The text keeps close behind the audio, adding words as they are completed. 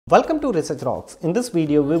Welcome to Research Rocks. In this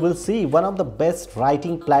video, we will see one of the best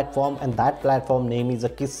writing platform, and that platform name is a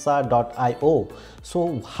Qissa.io.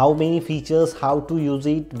 So how many features, how to use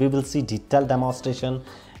it, we will see detailed demonstration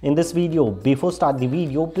in this video. Before start the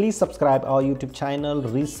video, please subscribe our YouTube channel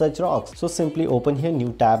Research Rocks. So simply open here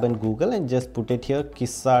new tab in Google and just put it here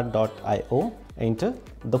Qissa.io. Enter.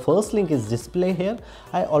 The first link is display here.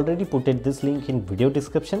 I already put this link in video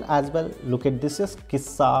description as well. Look at this is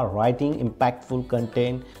Qissa writing impactful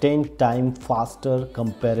content 10 times faster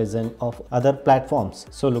comparison of other platforms.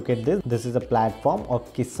 So look at this. This is a platform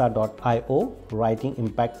of Qissa.io writing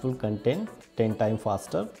impactful content 10 times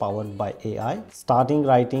faster, powered by AI. Starting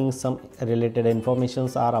writing, some related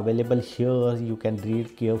informations are available here. You can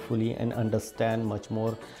read carefully and understand much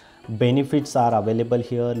more. Benefits are available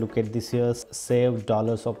here. Look at this here. Save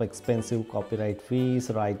dollars of expensive copyright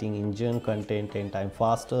fees, writing engine, content 10 times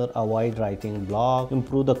faster, avoid writing blog,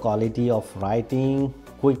 improve the quality of writing,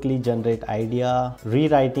 quickly generate idea,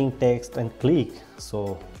 rewriting text and click.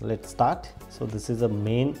 So let's start. So this is a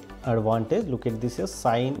main advantage. Look at this here.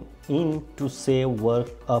 Sign in to save work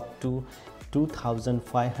up to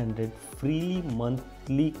 2,500 free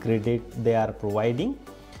monthly credit they are providing.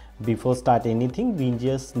 Before start anything, we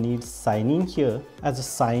just need sign in here. As a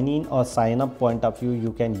sign in or sign up point of view,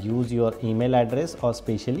 you can use your email address or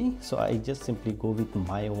specially. So I just simply go with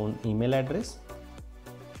my own email address.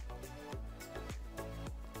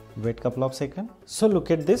 Wait couple of seconds. So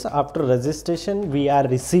look at this. After registration, we are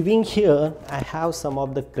receiving here. I have some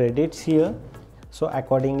of the credits here. So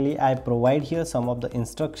accordingly, I provide here some of the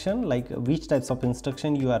instruction, like which types of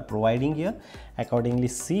instruction you are providing here. Accordingly,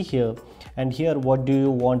 see here, and here what do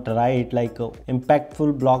you want to write, like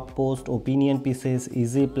impactful blog post, opinion pieces,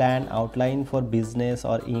 easy plan, outline for business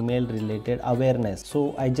or email related awareness.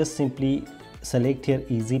 So I just simply select here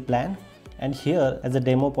easy plan. And here as a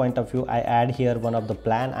demo point of view, I add here one of the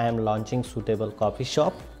plan. I am launching suitable coffee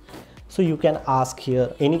shop. So you can ask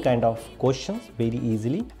here any kind of questions very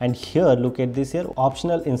easily. And here look at this here,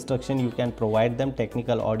 optional instruction you can provide them,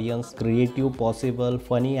 technical audience, creative possible,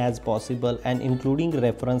 funny as possible, and including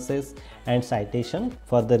references and citation.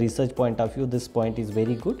 For the research point of view, this point is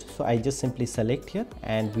very good. So I just simply select here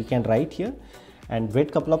and we can write here and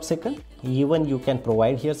wait couple of seconds. Even you can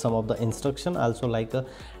provide here some of the instruction also, like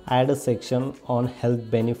add a section on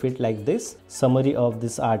health benefit like this, summary of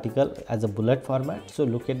this article as a bullet format. So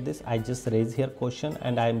look at this, I just raise here question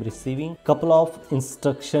and I am receiving couple of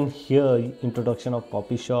instruction here. Introduction of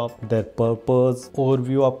coffee shop, their purpose,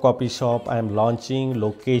 overview of coffee shop, I am launching,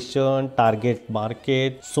 location, target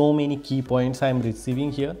market, so many key points I am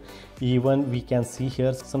receiving here. Even we can see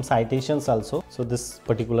here some citations also. So this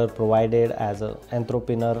particular provided as a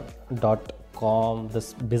entrepreneur.com,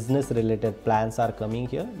 this business related plans are coming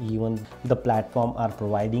here. Even the platform are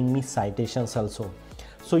providing me citations also.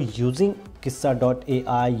 So using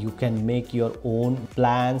Qissa.ai, you can make your own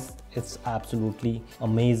plans. It's absolutely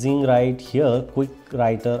amazing right here. Quick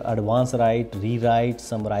writer, advanced write, rewrite,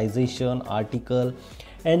 summarization, article,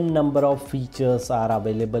 and number of features are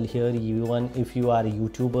available here. Even if you are a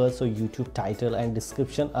YouTuber, so YouTube title and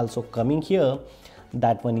description also coming here.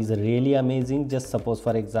 That one is really amazing. Just suppose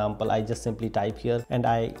for example, I just simply type here and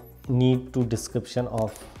I need to description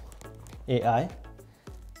of AI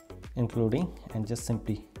including, and just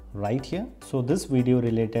simply write here. So this video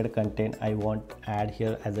related content I want add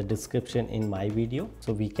here as a description in my video.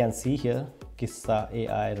 So we can see here Qissa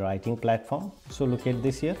AI writing platform. So look at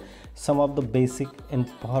this here. Some of the basic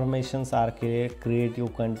informations are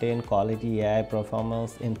creative content, quality AI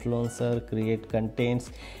performance, influencer, create contents,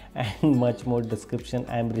 and much more description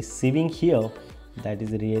I am receiving here. That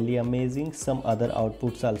is really amazing. Some other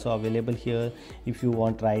outputs also available here. If you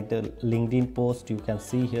want write a LinkedIn post, you can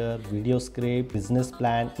see here video script, business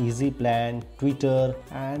plan, easy plan, Twitter,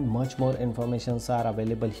 and much more informations are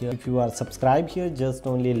available here. If you are subscribed here, just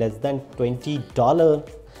only less than $20.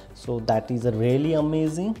 So that is really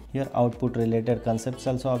amazing. Here output related concepts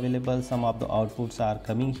also available. Some of the outputs are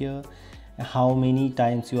coming here. How many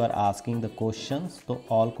times you are asking the questions, so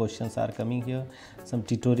all questions are coming here. Some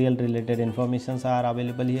tutorial related informations are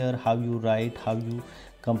available here. How you write, how you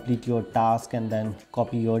complete your task, and then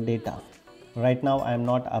copy your data. Right now I am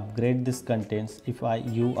not upgrade this contents. If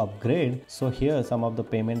you upgrade, so here some of the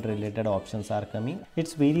payment related options are coming.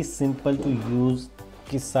 It's very simple to use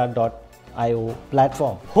Qissa.io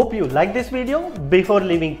platform. Hope you like this video. Before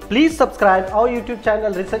leaving, please subscribe our YouTube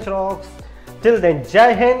channel Research Rocks. Till then,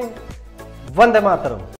 Jai Hind, Vande Mataram.